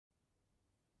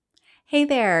Hey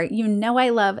there, you know I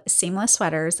love seamless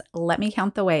sweaters, let me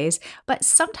count the ways, but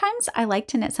sometimes I like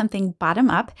to knit something bottom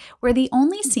up where the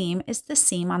only seam is the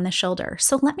seam on the shoulder.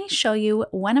 So let me show you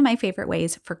one of my favorite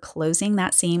ways for closing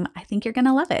that seam. I think you're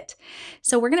gonna love it.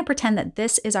 So we're gonna pretend that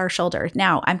this is our shoulder.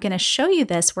 Now I'm gonna show you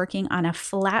this working on a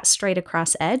flat straight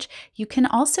across edge. You can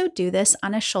also do this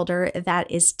on a shoulder that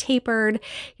is tapered.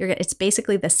 It's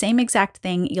basically the same exact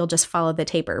thing, you'll just follow the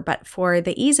taper. But for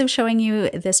the ease of showing you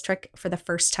this trick for the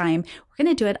first time, we're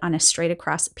going to do it on a straight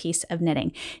across piece of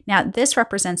knitting. Now, this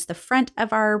represents the front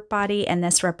of our body and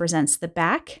this represents the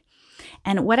back.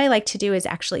 And what I like to do is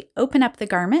actually open up the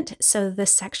garment so the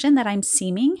section that I'm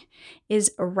seaming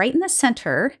is right in the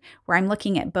center where I'm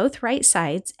looking at both right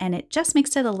sides, and it just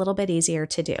makes it a little bit easier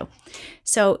to do.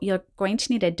 So you're going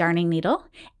to need a darning needle,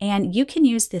 and you can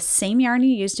use the same yarn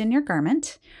you used in your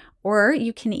garment, or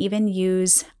you can even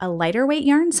use a lighter weight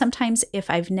yarn. Sometimes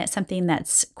if I've knit something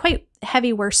that's quite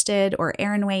heavy worsted or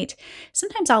Aran weight,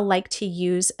 sometimes I'll like to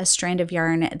use a strand of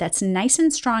yarn that's nice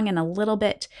and strong and a little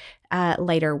bit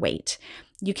lighter weight.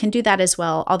 You can do that as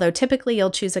well, although typically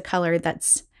you'll choose a color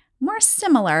that's more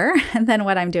similar than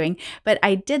what I'm doing, but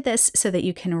I did this so that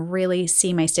you can really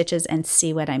see my stitches and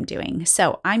see what I'm doing.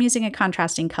 So I'm using a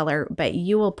contrasting color, but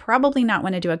you will probably not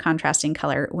want to do a contrasting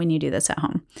color when you do this at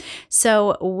home.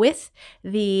 So with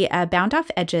the bound off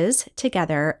edges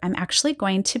together, I'm actually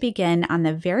going to begin on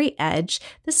the very edge.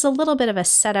 This is a little bit of a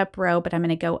setup row, but I'm going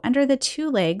to go under the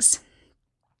two legs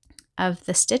of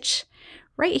the stitch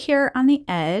right here on the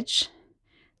edge.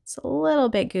 It's a little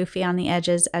bit goofy on the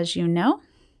edges, as you know.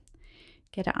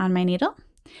 Get it on my needle,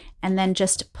 and then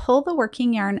just pull the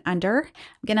working yarn under.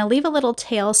 I'm going to leave a little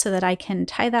tail so that I can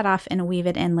tie that off and weave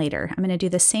it in later. I'm going to do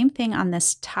the same thing on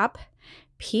this top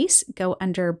piece, go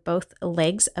under both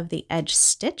legs of the edge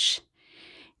stitch.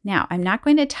 Now, I'm not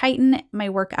going to tighten my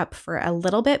work up for a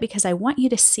little bit because I want you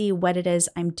to see what it is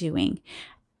I'm doing.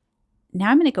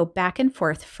 Now I'm going to go back and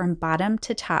forth from bottom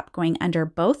to top, going under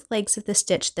both legs of the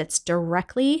stitch that's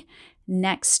directly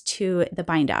next to the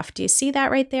bind off. Do you see that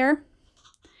right there?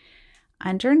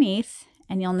 Underneath,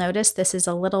 and you'll notice this is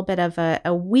a little bit of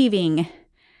a weaving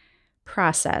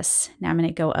process. Now I'm going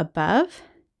to go above,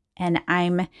 and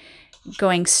I'm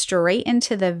going straight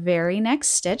into the very next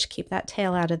stitch. Keep that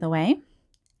tail out of the way,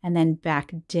 and then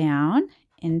back down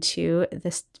into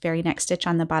this very next stitch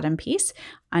on the bottom piece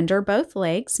under both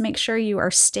legs. Make sure you are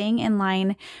staying in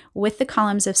line with the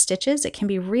columns of stitches. It can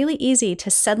be really easy to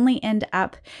suddenly end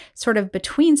up sort of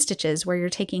between stitches where you're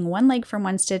taking one leg from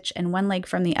one stitch and one leg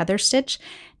from the other stitch.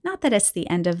 Not that it's the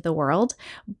end of the world,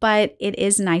 but it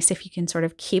is nice if you can sort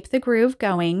of keep the groove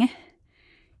going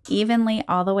evenly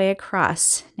all the way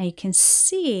across. Now you can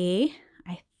see,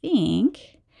 I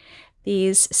think,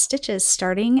 these stitches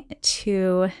starting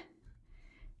to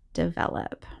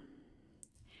develop.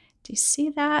 Do you see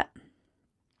that?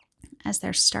 As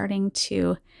they're starting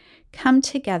to come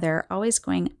together, always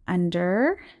going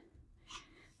under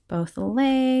both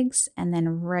legs and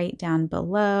then right down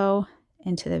below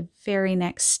into the very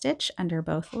next stitch under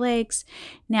both legs.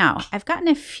 Now, I've gotten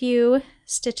a few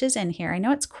stitches in here. I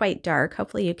know it's quite dark.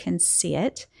 Hopefully you can see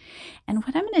it. And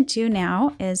what I'm going to do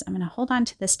now is I'm going to hold on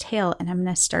to this tail and I'm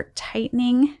going to start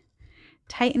tightening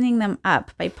them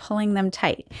up by pulling them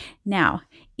tight. Now,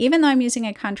 even though I'm using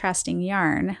a contrasting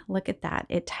yarn, look at that.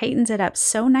 It tightens it up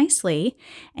so nicely,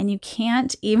 and you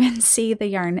can't even see the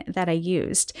yarn that I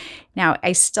used. Now,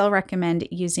 I still recommend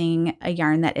using a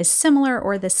yarn that is similar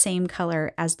or the same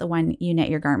color as the one you knit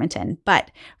your garment in.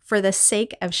 But for the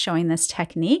sake of showing this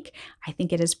technique, I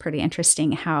think it is pretty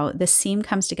interesting how the seam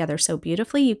comes together so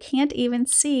beautifully. You can't even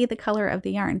see the color of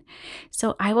the yarn.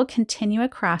 So I will continue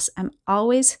across. I'm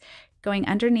always going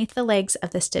underneath the legs of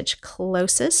the stitch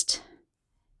closest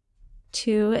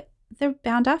to the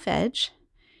bound off edge.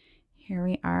 Here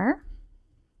we are.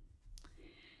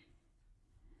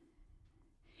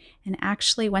 And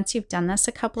actually, once you've done this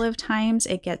a couple of times,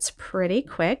 it gets pretty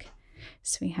quick.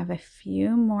 So we have a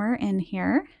few more in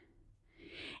here.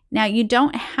 Now, you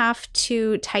don't have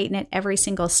to tighten it every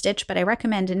single stitch, but I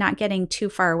recommend not getting too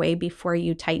far away before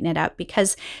you tighten it up,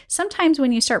 because sometimes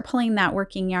when you start pulling that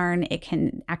working yarn, it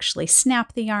can actually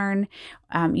snap the yarn.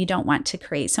 You don't want to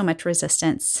create so much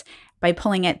resistance by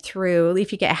pulling it through.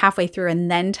 If you get halfway through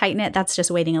and then tighten it, that's just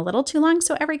waiting a little too long.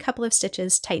 So every couple of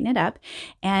stitches, tighten it up,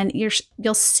 and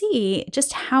you'll see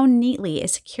just how neatly it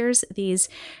secures these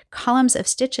columns of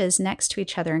stitches next to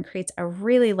each other and creates a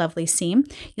really lovely seam.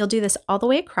 You'll do this all the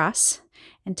way across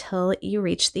until you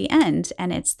reach the end,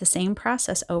 and it's the same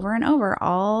process over and over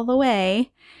all the way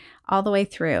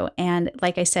through. And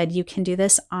like I said, you can do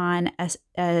this on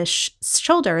a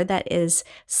shoulder that is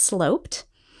sloped.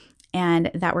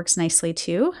 and that works nicely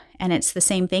too. And it's the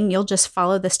same thing. You'll just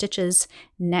follow the stitches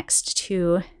next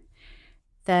to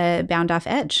the bound off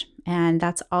edge, and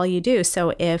that's all you do.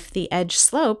 So if the edge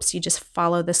slopes, you just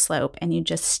follow the slope and you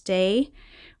just stay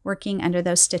working under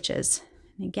those stitches.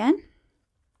 And again,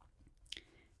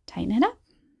 tighten it up,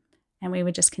 and we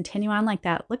would just continue on like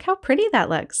that. Look how pretty that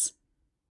looks.